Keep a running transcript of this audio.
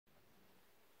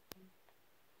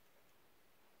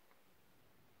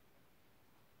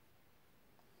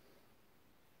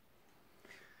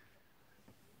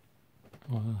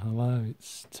Well, hello,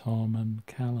 it's Tom and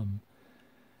Callum,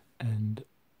 and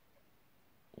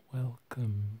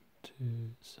welcome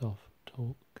to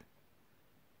SoftTalk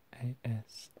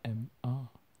ASMR.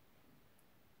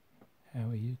 How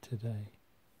are you today?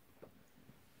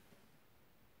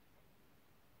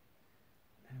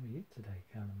 How are you today,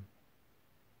 Callum?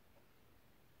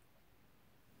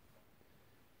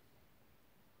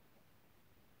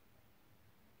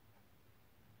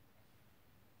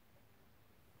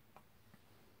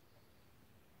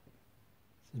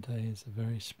 Today is a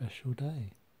very special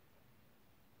day.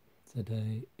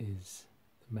 Today is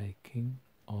the making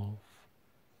of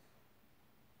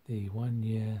the 1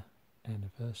 year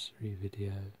anniversary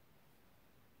video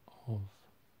of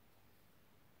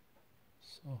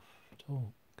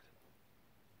SoftTalk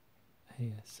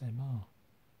ASMR.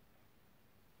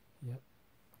 Yep,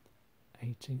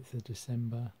 18th of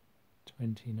December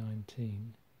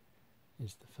 2019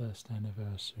 is the first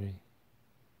anniversary.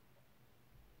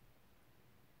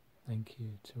 Thank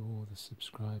you to all the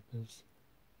subscribers.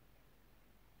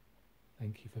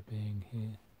 Thank you for being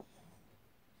here.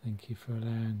 Thank you for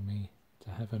allowing me to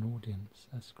have an audience.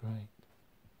 That's great.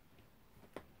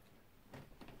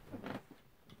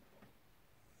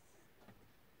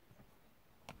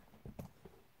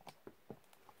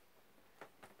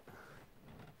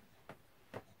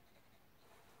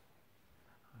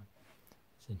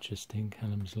 It's interesting,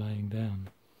 Callum's laying down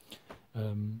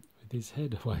with his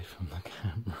head away from the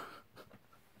camera.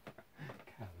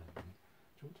 Callum, do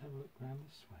you want to have a look round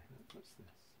this way? Look, what's this?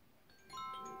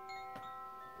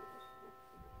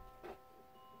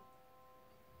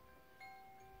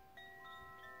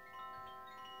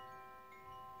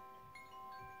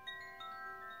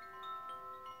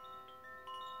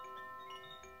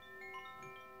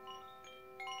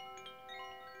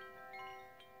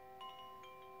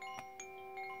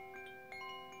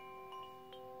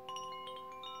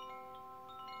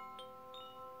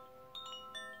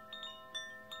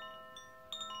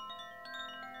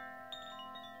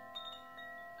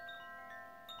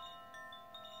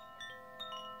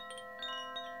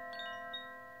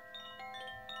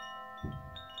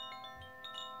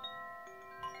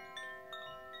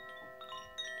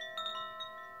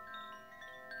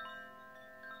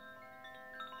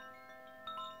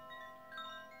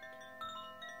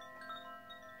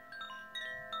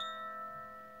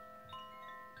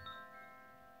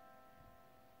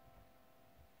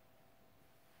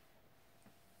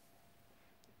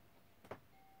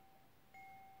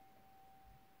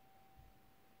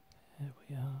 There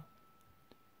we are.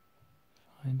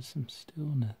 Find some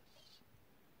stillness.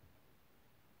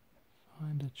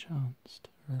 Find a chance to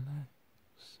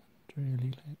relax and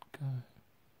really let go.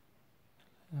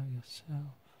 Allow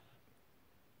yourself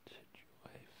to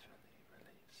joyfully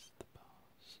release the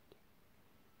past.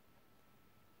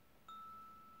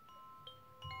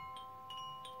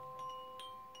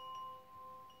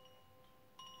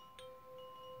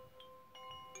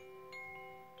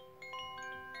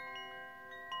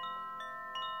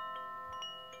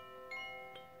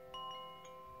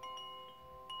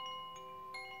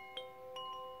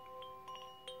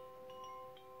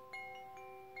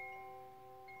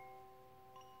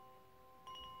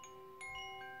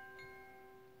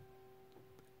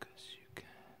 You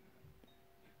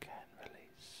can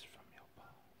release from your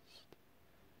past.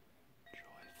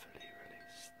 Joyfully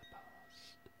release the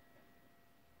past.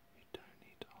 You don't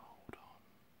need to hold on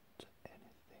to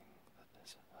anything that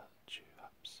has hurt you,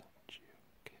 upset you,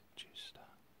 kept you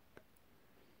stuck.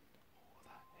 All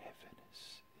that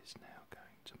heaviness is now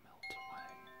going to melt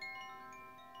away.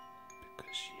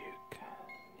 Because you can,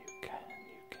 you can,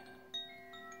 you can.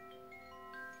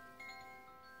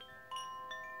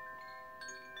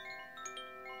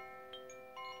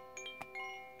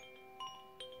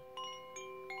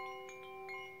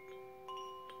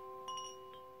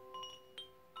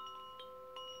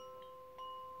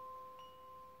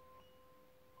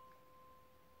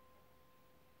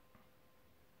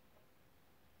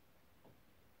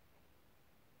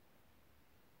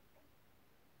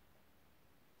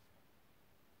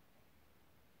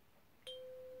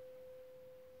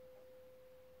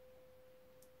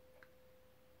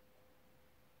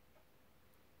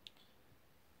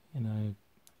 You know,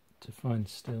 to find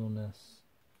stillness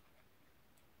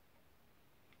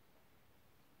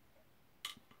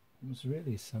was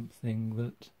really something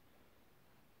that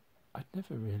I'd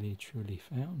never really truly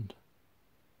found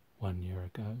 1 year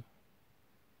ago.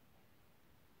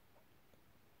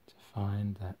 To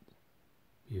find that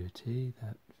beauty,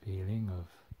 that feeling of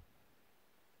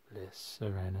bliss,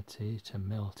 serenity, to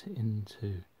melt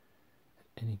into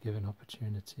at any given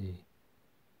opportunity,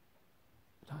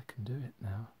 that I can do it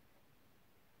now.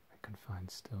 I can find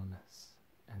stillness,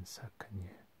 and so can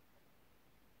you.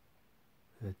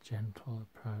 With a gentle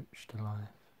approach to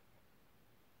life,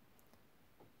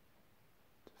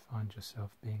 to find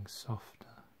yourself being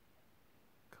softer,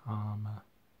 calmer,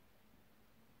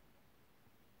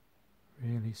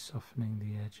 really softening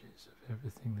the edges of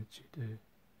everything that you do.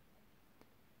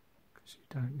 Because you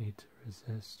don't need to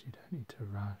resist, you don't need to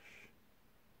rush.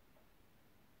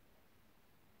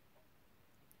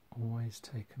 Always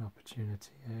take an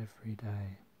opportunity every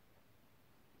day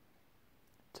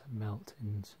to melt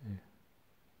into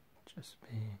just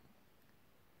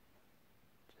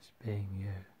being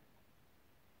you.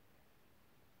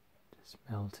 Just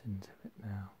melt into it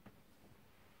now.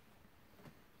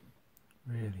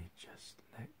 Really just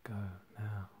let go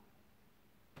now.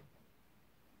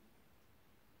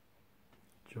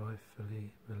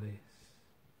 Joyfully release,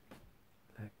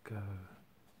 let go,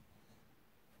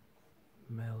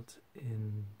 melt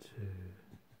into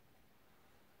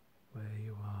where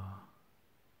you are.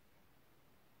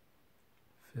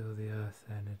 Feel the earth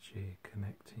energy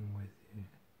connecting with you.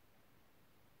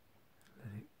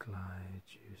 Let it glide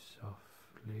you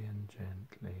softly and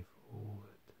gently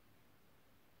forward,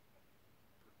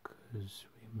 because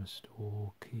we must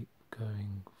all keep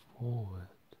going forward.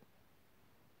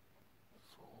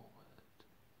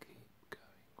 Keep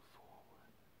going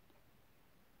forward.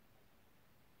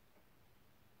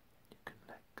 You can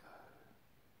let go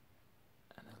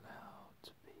and allow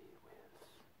to be with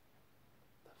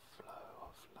the flow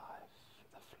of life,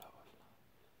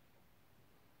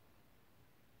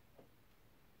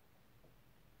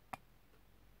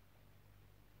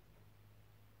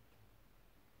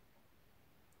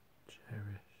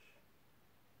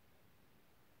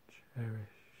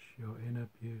 Cherish your inner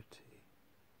beauty.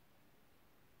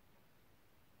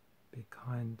 Be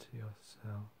kind to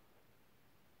yourself.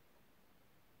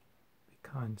 Be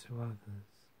kind to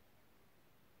others.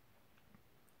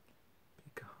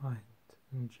 Be kind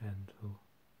and gentle.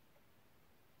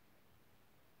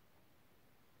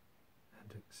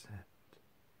 And accept.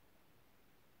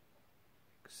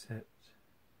 Accept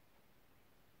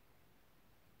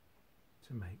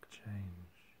to make change.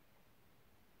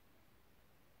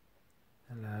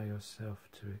 Allow yourself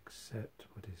to accept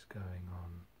what is going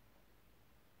on,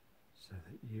 so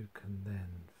that you can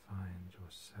then find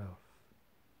yourself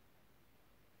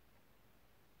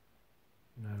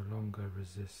no longer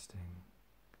resisting,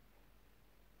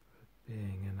 but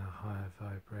being in a higher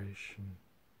vibration,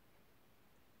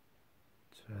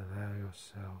 to allow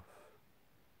yourself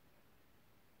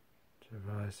to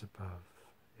rise above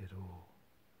it all,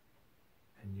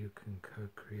 and you can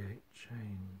co-create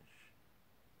change.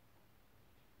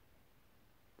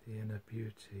 The inner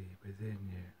beauty within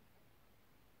you,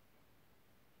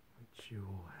 which you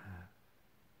all have.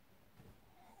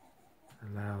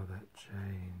 Allow that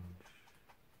change,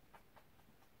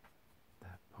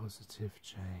 that positive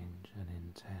change and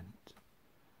intent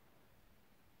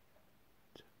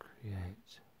to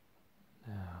create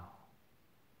now.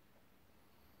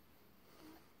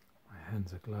 My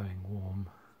hands are glowing warm.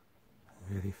 I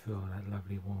really feel that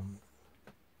lovely warmth.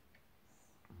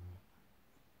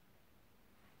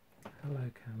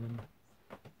 Hello, Callum.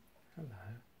 Hello.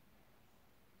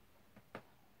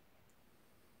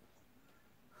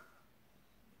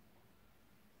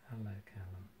 Hello,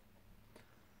 Callum.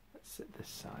 Let's sit this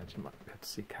side. You might be able to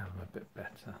see Callum a bit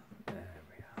better. There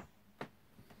we are.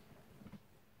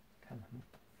 Callum, would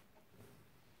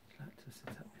you like to sit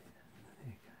up here? There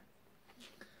you go.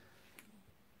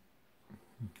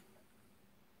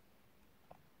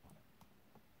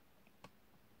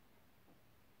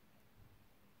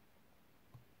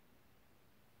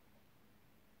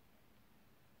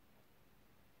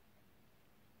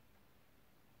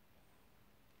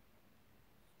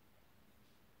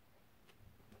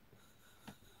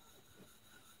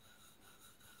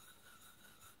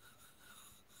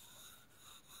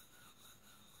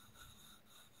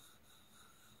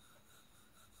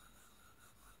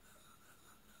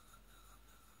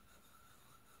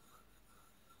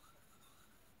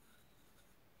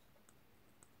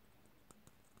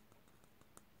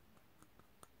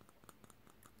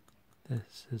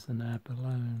 This is an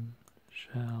Abalone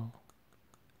Shell.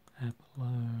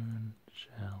 Abalone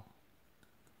Shell.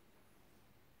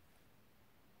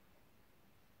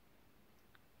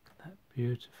 That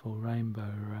beautiful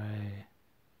rainbow ray,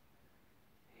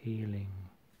 healing,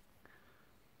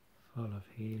 full of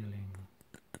healing,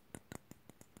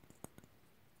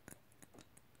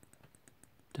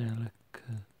 delicate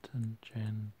and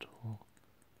gentle,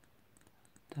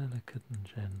 delicate and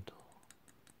gentle.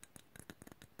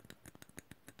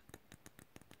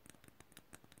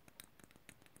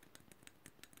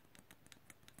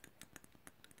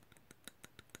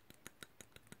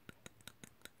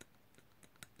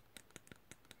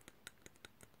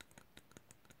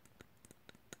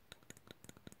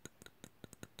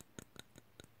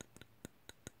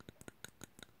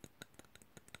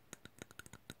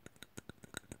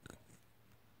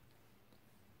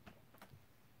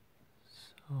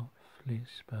 softly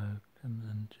spoken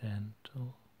and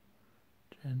gentle,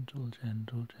 gentle,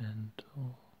 gentle,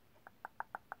 gentle.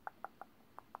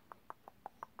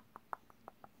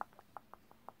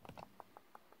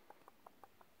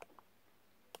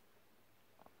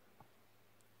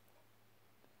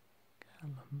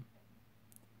 Callum,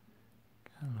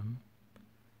 Callum,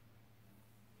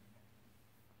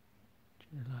 do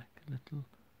you like a little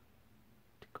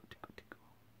tickle, tickle, tickle?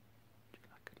 Do you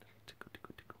like a little tickle,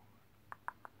 tickle, tickle?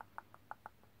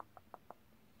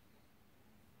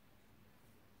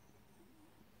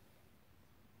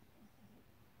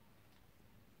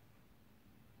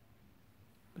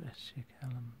 Bless you,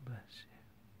 Callum, bless you.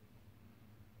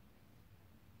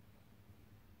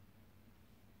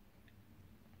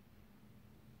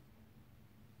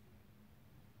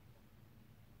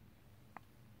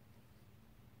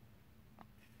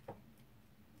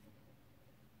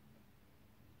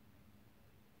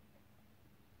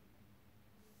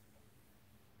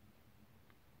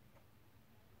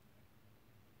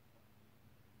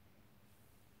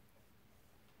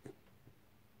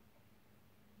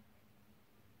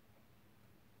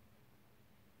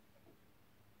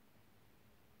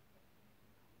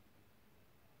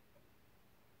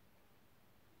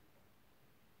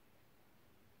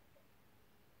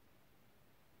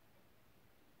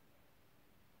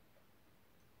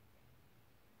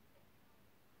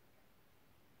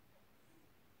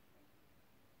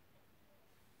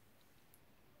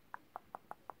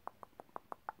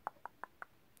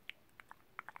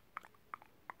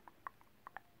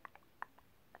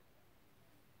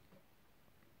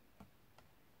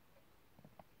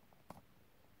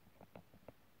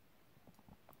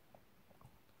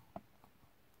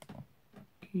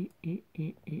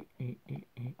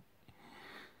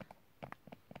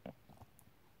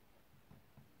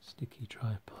 Sticky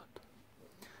tripod.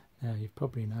 Now you've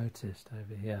probably noticed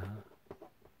over here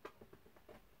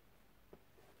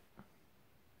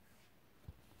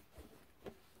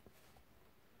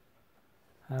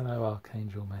hello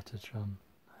Archangel Metatron,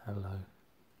 hello.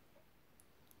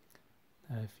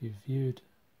 Now if you've viewed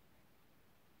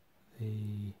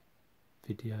the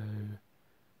video,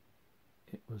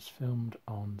 it was filmed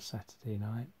on Saturday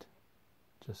night,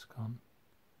 just gone.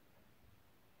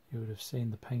 You would have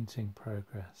seen the painting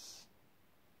progress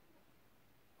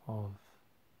of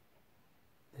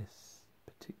this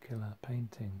particular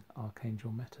painting,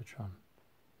 Archangel Metatron.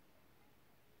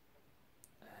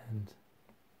 And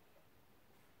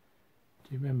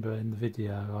do you remember in the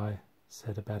video I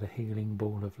said about a healing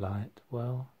ball of light?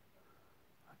 Well,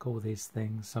 like all these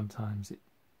things, sometimes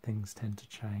things tend to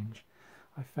change.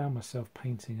 I found myself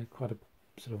painting quite a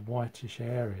sort of whitish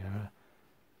area,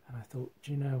 and I thought,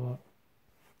 do you know what?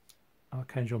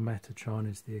 Archangel Metatron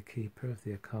is the keeper of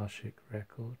the Akashic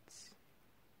records.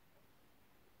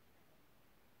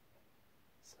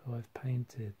 So I've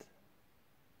painted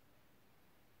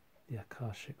the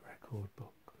Akashic record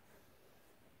book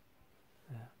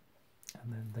there.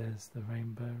 And then there's the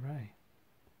rainbow ray.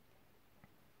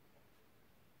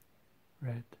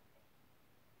 Red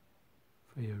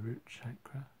for your root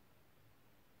chakra,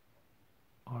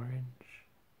 orange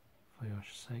for your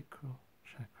sacral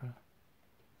chakra,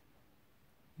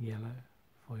 yellow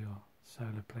for your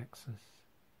solar plexus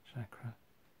chakra,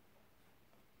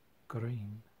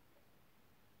 green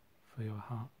for your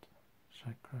heart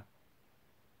chakra,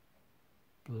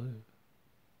 blue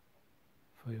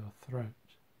for your throat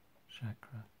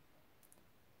chakra,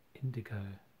 indigo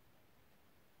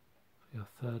for your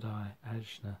third eye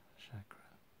ajna chakra,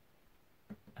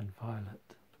 and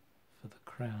violet for the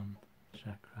crown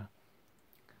chakra.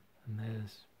 And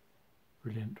there's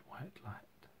brilliant white light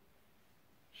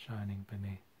shining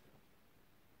beneath.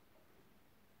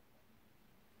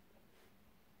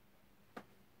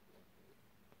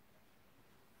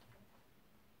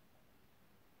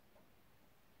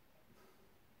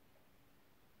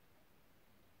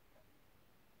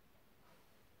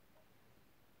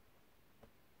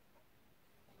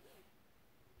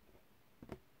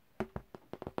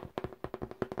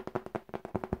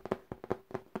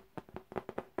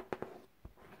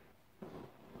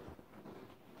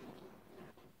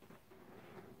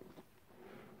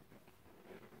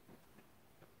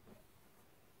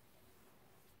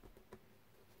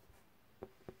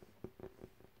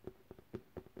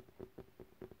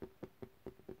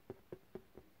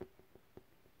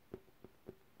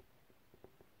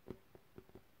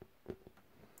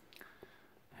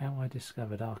 How I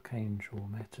discovered Archangel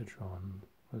Metatron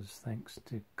was thanks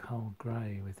to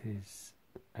K.Gray with his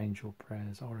Angel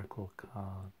Prayers Oracle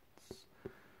cards.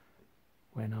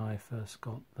 When I first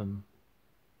got them,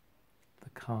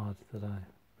 the card that I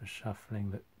was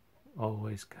shuffling that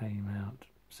always came out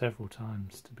several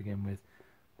times to begin with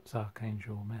was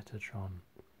Archangel Metatron.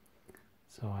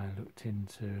 So I looked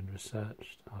into and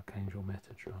researched Archangel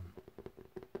Metatron.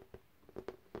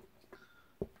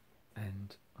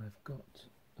 And I've got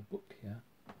a book here.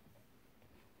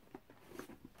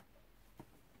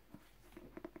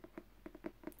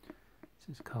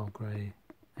 This is K.Gray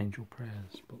Angel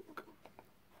Prayers book.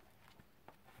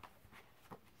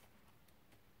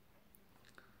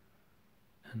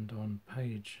 And on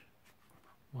page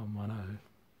 110,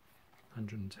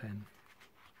 110,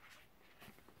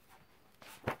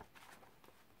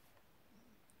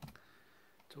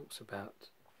 talks about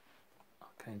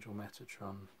Archangel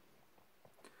Metatron.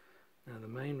 Now the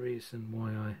main reason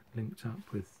why I linked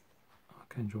up with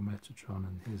Archangel Metatron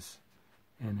and his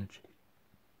energy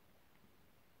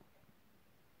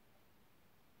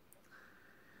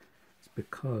is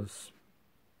because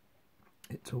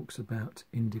it talks about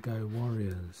indigo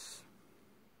warriors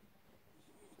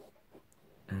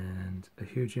and a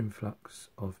huge influx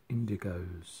of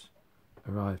indigos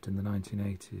arrived in the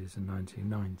 1980s and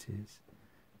 1990s,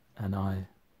 and I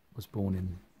was born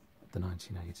in the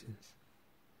 1980s.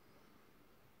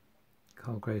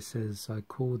 K.Gray says, I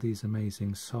call these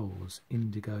amazing souls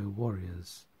indigo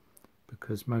warriors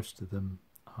because most of them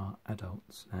are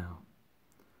adults now.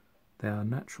 They are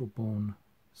natural born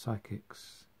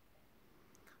psychics.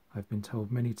 I've been told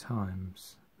many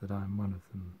times that I am one of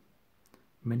them.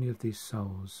 Many of these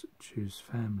souls choose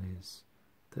families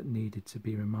that needed to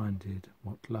be reminded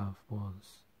what love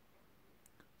was.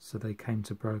 So they came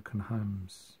to broken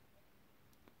homes,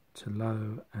 to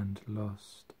low and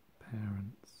lost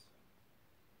parents,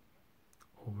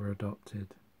 or were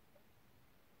adopted.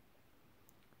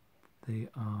 They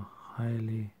are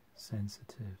highly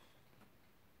sensitive.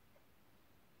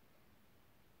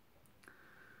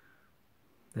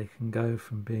 They can go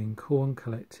from being cool and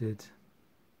collected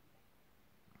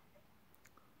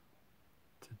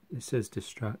to, it says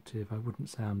destructive. I wouldn't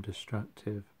say I'm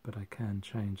destructive, but I can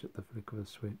change at the flick of a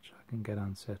switch. I can get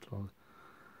unsettled.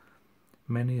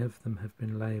 Many of them have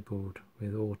been labelled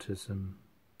with autism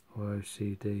or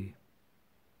OCD.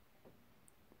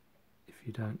 If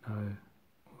you don't know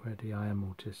already, I am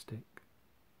autistic.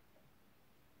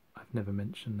 I've never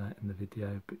mentioned that in the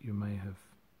video, but you may have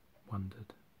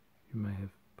wondered. You may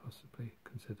have possibly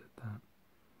considered that.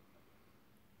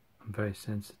 I'm very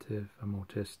sensitive, I'm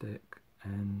autistic,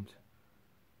 and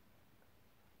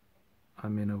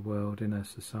I'm in a world, in a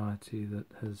society that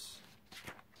has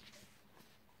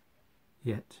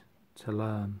yet to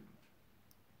learn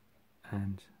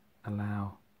and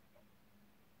allow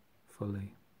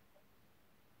fully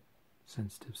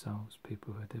sensitive souls,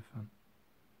 people who are different.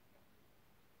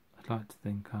 I'd like to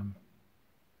think I'm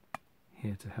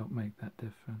here to help make that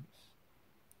difference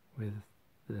with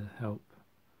the help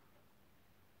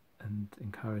and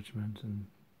encouragement and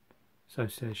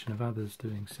association of others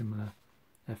doing similar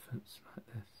efforts like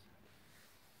this.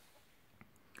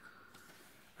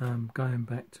 Going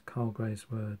back to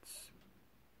K.Gray's words,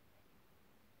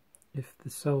 if the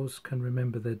souls can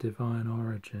remember their divine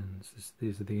origins,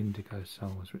 these are the indigo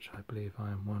souls, which I believe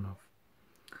I am one of.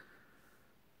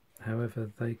 However,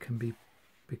 they can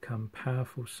become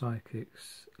powerful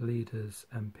psychics, leaders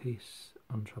and peace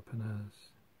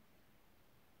entrepreneurs.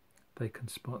 They can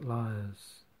spot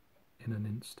liars in an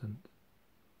instant,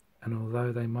 and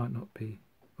although they might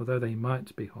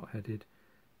be hot-headed,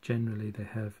 generally they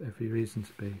have every reason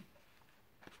to be.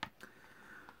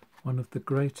 One of the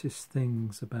greatest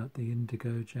things about the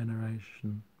Indigo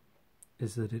Generation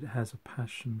is that it has a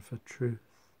passion for truth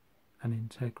and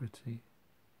integrity.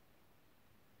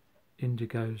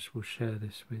 Indigos will share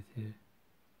this with you.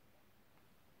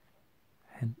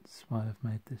 Hence why I've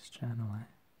made this channel.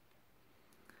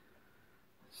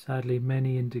 Sadly,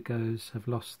 many indigos have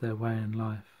lost their way in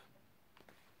life.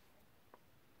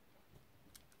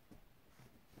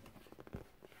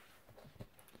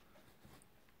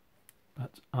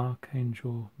 But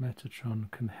Archangel Metatron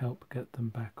can help get them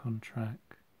back on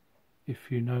track.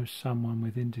 If you know someone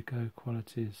with indigo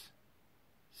qualities,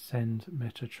 send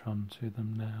Metatron to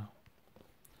them now.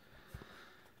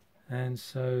 And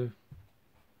so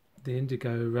the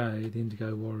indigo ray, the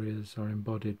indigo warriors, are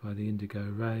embodied by the indigo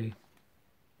ray.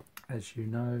 As you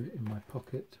know, in my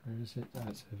pocket, where is it? Oh,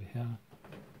 it's over here.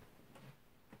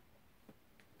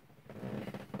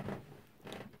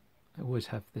 I always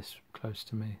have this close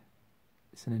to me.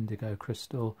 It's an indigo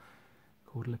crystal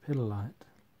called lepidolite.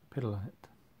 Lepidolite.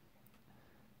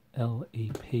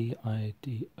 Lepidolite.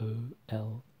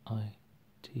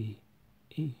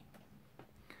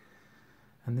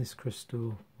 And this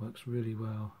crystal works really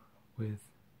well with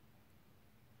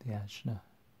the Ajna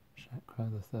chakra,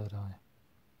 the third eye.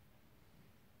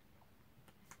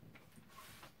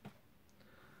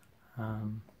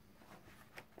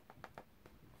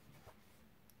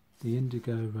 The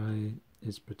Indigo Ray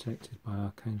is protected by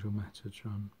Archangel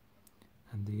Metatron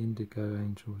and the Indigo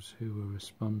Angels who will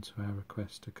respond to our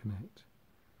request to connect.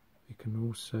 We can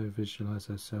also visualize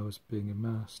ourselves being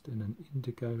immersed in an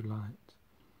indigo light.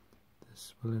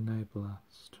 This will enable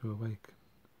us to awaken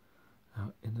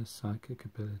our inner psychic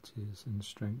abilities and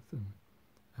strengthen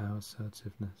our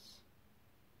assertiveness.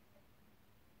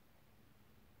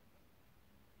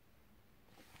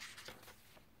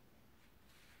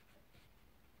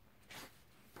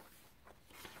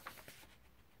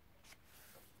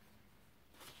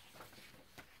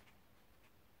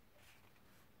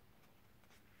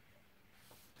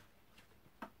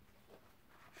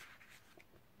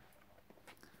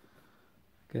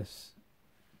 I guess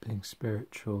being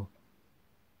spiritual,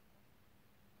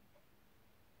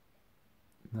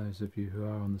 those of you who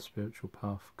are on the spiritual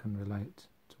path can relate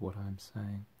to what I'm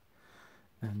saying,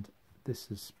 and this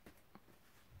has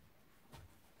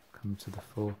come to the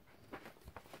fore.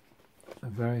 A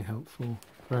very helpful,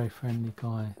 very friendly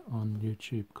guy on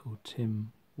YouTube called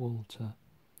Tim Walter.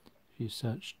 If you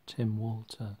search Tim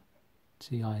Walter,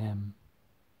 TimWalter,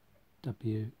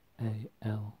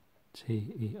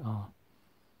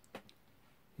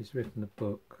 he's written a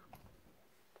book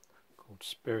called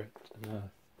Spirit and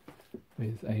Earth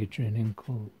with Adrian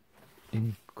Ingold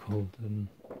and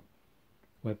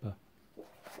Weber.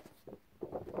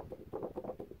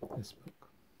 This book.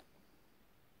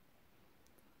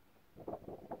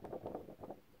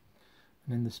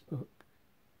 And in this book,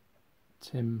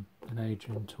 Tim and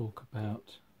Adrian talk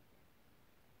about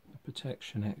a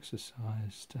protection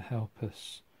exercise to help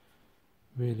us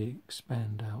really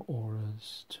expand our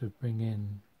auras, to bring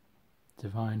in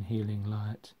divine healing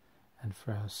light, and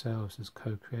for ourselves as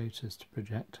co-creators to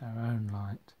project our own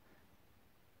light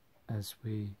as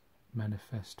we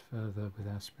manifest further with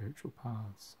our spiritual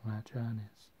paths on our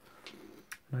journeys.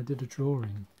 And I did a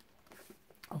drawing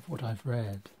of what I've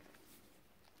read.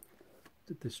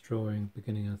 Did this drawing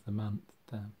beginning of the month.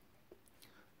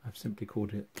 I've simply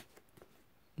called it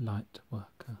Light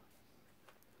Worker.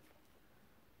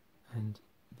 And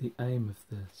the aim of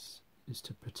this is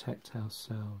to protect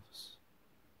ourselves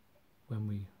when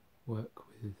we work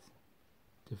with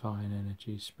divine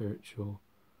energy, spiritual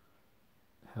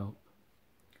help,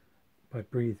 by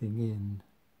breathing in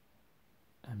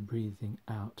and breathing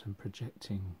out and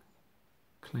projecting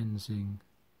cleansing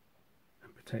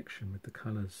and protection with the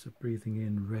colours of breathing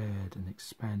in red and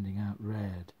expanding out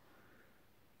red.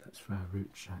 That's for our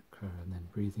root chakra, and then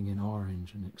breathing in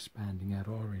orange and expanding out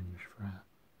orange for our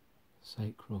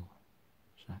sacral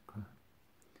chakra,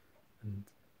 and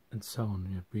so on.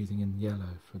 You know, breathing in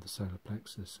yellow for the solar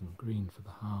plexus, and green for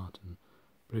the heart, and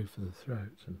blue for the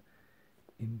throat, and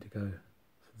indigo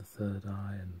for the third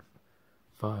eye, and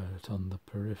violet on the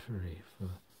periphery for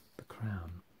the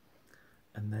crown.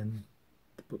 And then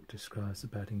the book describes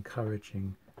about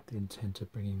encouraging the intent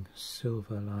of bringing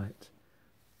silver light,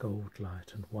 gold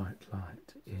light and white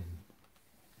light in.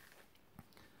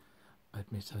 I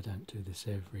admit I don't do this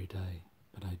every day,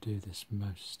 but I do this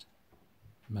most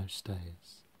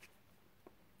days.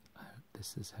 I hope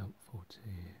this is helpful to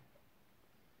you.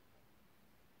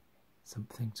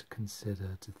 Something to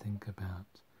consider, to think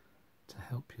about, to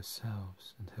help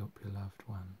yourselves and help your loved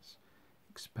ones,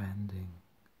 expanding,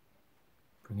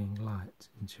 bringing light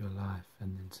into your life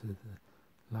and into the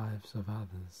lives of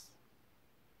others.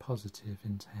 Positive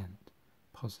intent,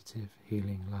 positive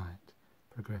healing light,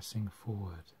 progressing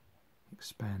forward,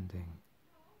 expanding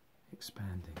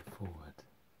forward.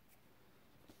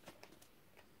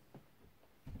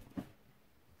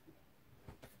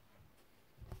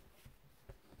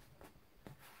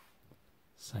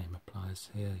 Same applies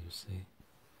here, you see.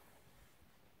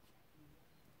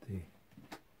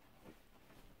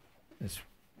 As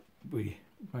we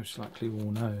most likely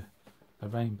all know, a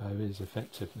rainbow is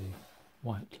effectively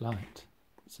white light.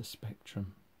 It's a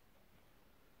spectrum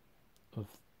of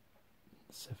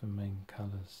 7 main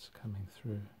colours coming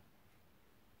through.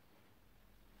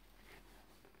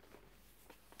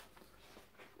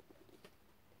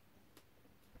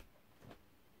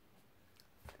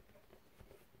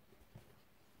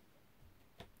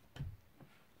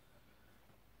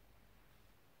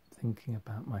 Thinking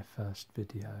about my first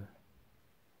video,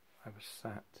 I was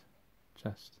sat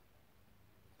just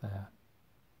there,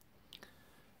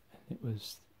 and it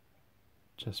was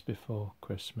just before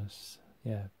Christmas,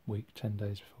 10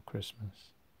 days before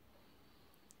Christmas.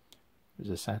 It was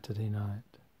a Saturday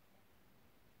night.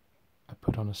 I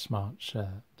put on a smart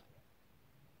shirt,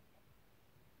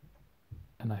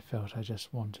 and I felt I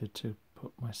just wanted to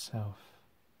put myself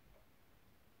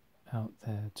out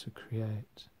there to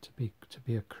create, to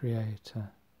be a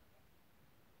creator,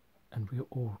 and we're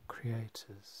all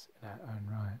creators in our own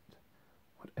right.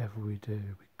 Whatever we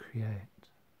do, we create.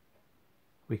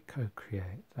 We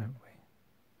co-create, don't we?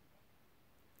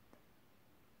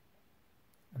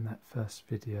 And that first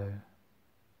video,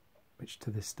 which to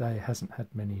this day hasn't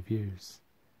had many views,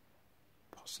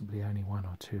 possibly only 1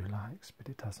 or 2 likes, but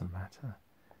it doesn't matter.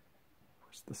 It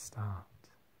was the start.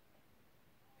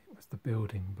 It was the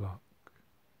building block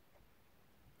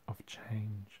of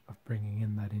change, of bringing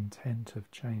in that intent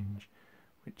of change,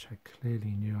 which I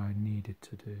clearly knew I needed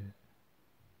to do.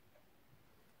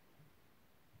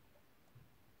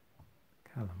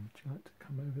 Callum, would you like to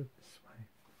come over this way?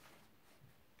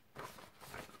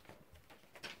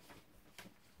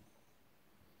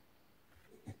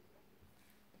 He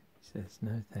says,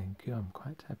 no thank you, I'm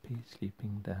quite happy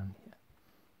sleeping down here.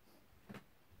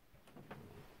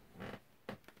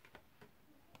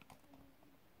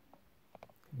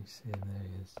 Can you see him? There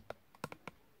he is.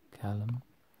 Callum.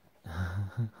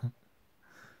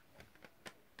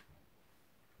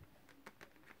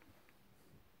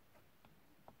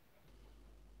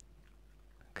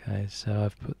 Okay, so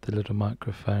I've put the little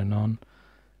microphone on.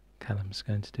 Callum's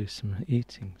going to do some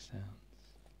eating sounds.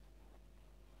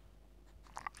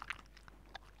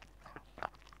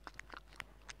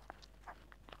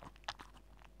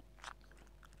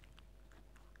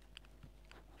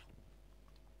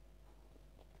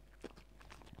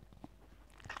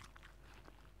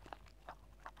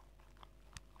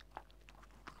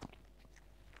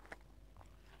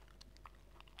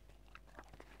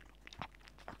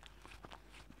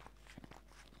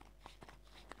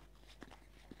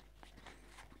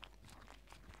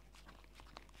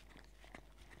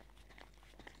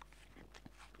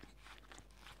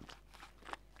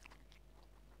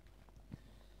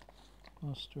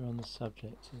 Whilst we're on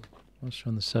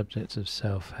the subject of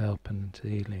self-help and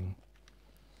healing,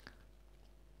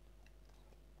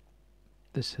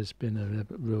 this has been a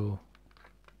real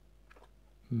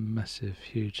massive,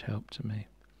 huge help to me.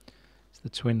 It's the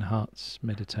Twin Hearts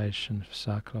meditation for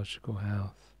psychological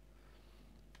health.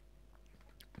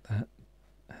 That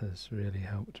has really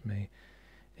helped me.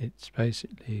 It's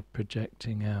basically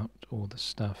projecting out all the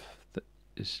stuff that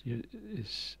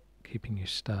is keeping you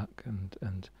stuck and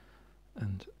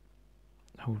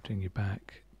holding you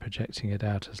back, projecting it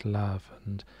out as love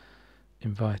and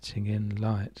inviting in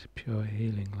light, pure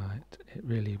healing light. It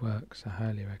really works. I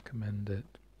highly recommend it.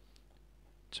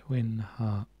 Twin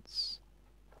Hearts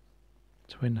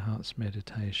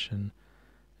meditation.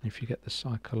 And if you get the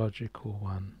psychological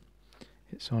one,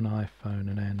 it's on iPhone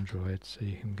and Android, so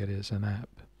you can get it as an app.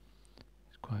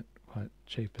 It's quite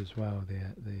cheap as well, the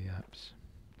apps.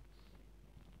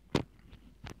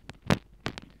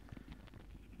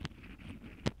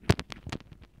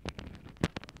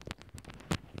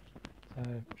 So,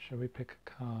 shall we pick a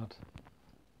card?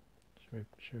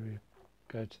 Shall we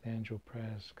go to the Angel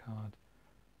Prayers card,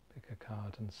 pick a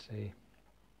card and see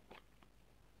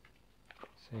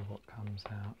what comes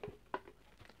out?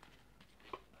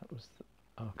 That was the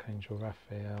Archangel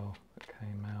Raphael that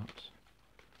came out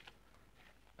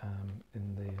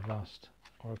in the last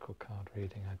Oracle card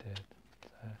reading I did.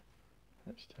 So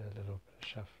let's do a little bit of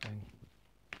shuffling.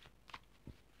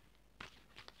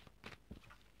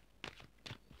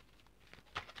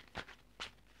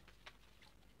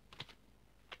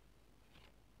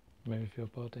 Move your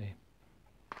body.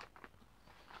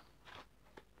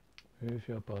 Move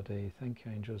your body. Thank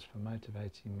you, angels, for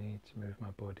motivating me to move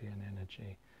my body and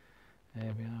energy.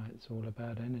 There we are. It's all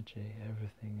about energy.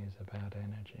 Everything is about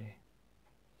energy.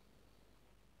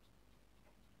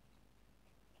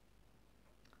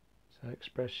 So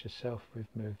express yourself with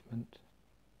movement.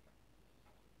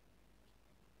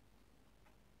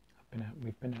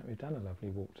 We've done a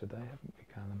lovely walk today, haven't we,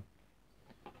 Callum?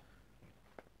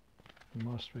 And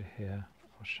whilst we're here,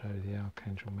 I'll show the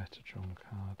Archangel Metatron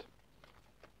card.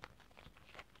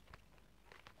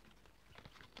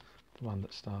 The one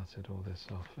that started all this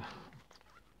off.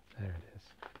 There it is.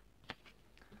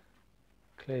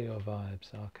 Clear your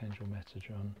vibes, Archangel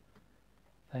Metatron.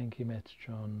 Thank you,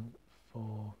 Metatron,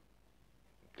 for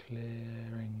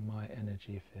clearing my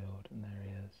energy field. And there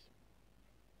he is.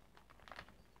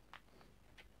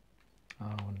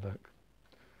 Oh, and look.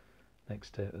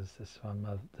 Next to it is this one,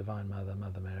 Divine Mother,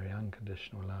 Mother Mary,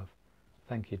 unconditional love.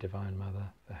 Thank you, Divine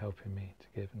Mother, for helping me to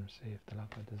give and receive the love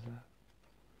I deserve.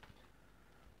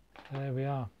 There we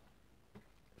are.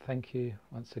 Thank you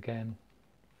once again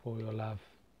for your love,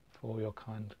 for your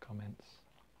kind comments.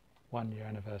 1 year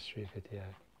anniversary video.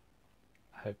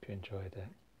 I hope you enjoyed it.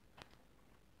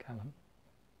 Callum,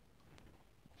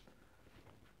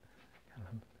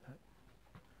 look.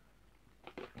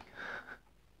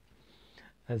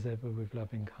 as ever with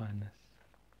loving kindness.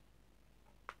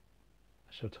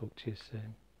 I shall talk to you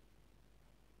soon.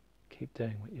 Keep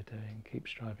doing what you're doing, keep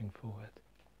striving forward,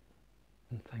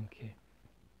 and thank you.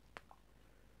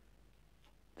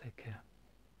 Take care.